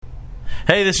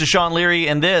Hey, this is Sean Leary,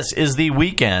 and this is The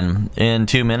Weekend in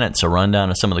 2 minutes. A rundown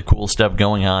of some of the cool stuff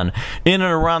going on in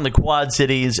and around the Quad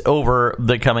Cities over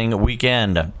the coming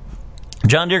weekend.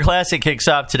 John Deere Classic kicks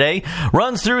off today,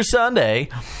 runs through Sunday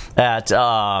at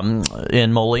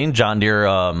in Moline, John Deere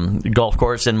Golf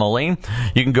Course in Moline.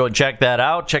 You can go and check that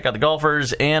out, check out the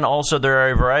golfers, and also there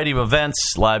are a variety of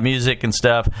events, live music and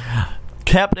stuff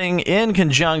happening in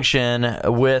conjunction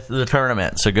with the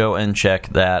tournament, so go and check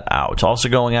that out. Also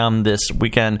going on this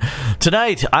weekend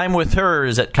tonight, I'm with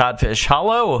Hers at Codfish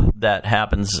Hollow. That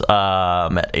happens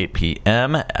at 8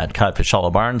 p.m. at Codfish Hollow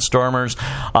Barnstormers.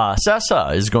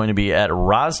 Sessa is going to be at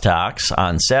Rostock's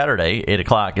on Saturday. 8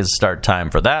 o'clock is start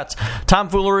time for that.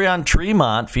 Tomfoolery on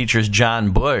Tremont features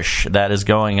John Bush. That is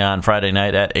going on Friday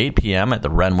night at 8 p.m. at the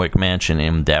Renwick Mansion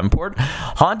in Davenport.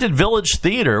 Haunted Village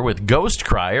Theater with Ghost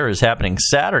Crier is happening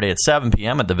Saturday at 7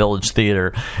 p.m. at the Village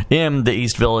Theater in the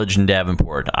East Village in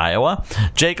Davenport, Iowa.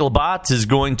 Jake Labatt is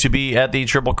going to be at the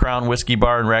Triple Crown Whiskey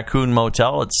Bar and Raccoon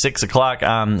Motel at 6 o'clock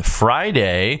on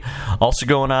Friday. Also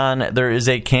going on, there is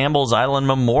a Campbell's Island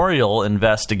Memorial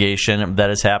investigation that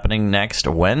is happening next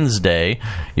Wednesday.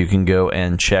 You can go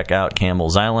and check out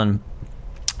Campbell's Island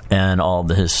and all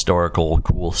the historical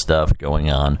cool stuff going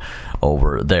on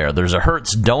over there. There's a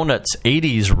Hertz Donuts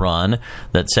 80s run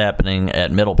that's happening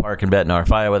at Middle Park in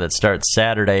Bettendorf, Iowa, that starts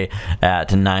Saturday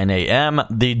at 9 a.m.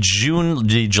 The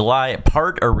July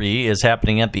Partery is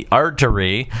happening at the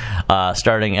Artery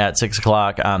starting at 6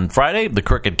 o'clock on Friday. The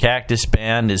Crooked Cactus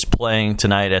Band is playing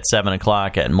tonight at 7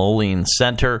 o'clock at Moline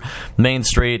Center, Main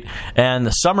Street. And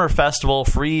the Summer Festival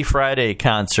Free Friday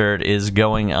concert is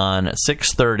going on at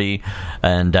 6:30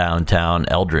 and downtown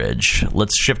Eldridge.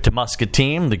 Let's shift to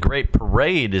Muscatine. The Great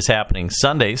Parade is happening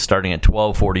Sunday starting at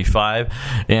 12:45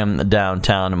 in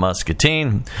downtown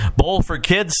Muscatine. Bowl for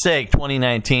Kids' Sake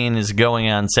 2019 is going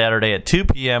on Saturday at 2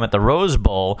 p.m. at the Rose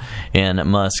Bowl in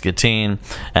Muscatine.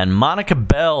 And Monica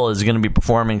Bell is going to be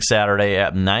performing Saturday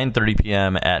at 9:30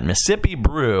 p.m. at Mississippi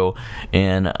Brew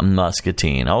in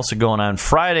Muscatine. Also going on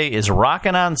Friday is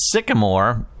Rockin' on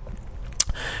Sycamore.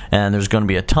 And there's going to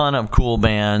be a ton of cool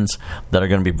bands that are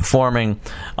going to be performing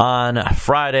on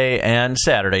Friday and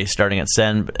Saturday starting at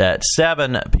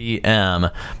 7 p.m.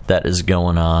 That is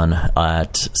going on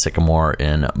at Sycamore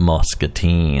in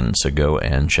Muscatine. So go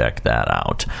and check that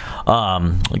out.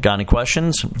 Got any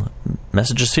questions?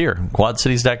 Messages here,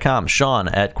 quadcities.com. Sean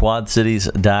at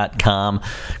quadcities.com.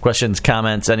 Questions,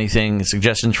 comments, anything,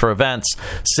 suggestions for events,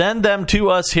 send them to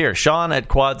us here, Sean at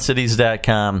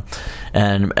quadcities.com.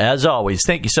 And as always,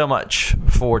 thank you so much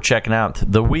for checking out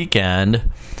The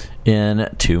Weekend in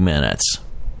 2 minutes.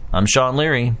 I'm Sean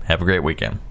Leary. Have a great weekend.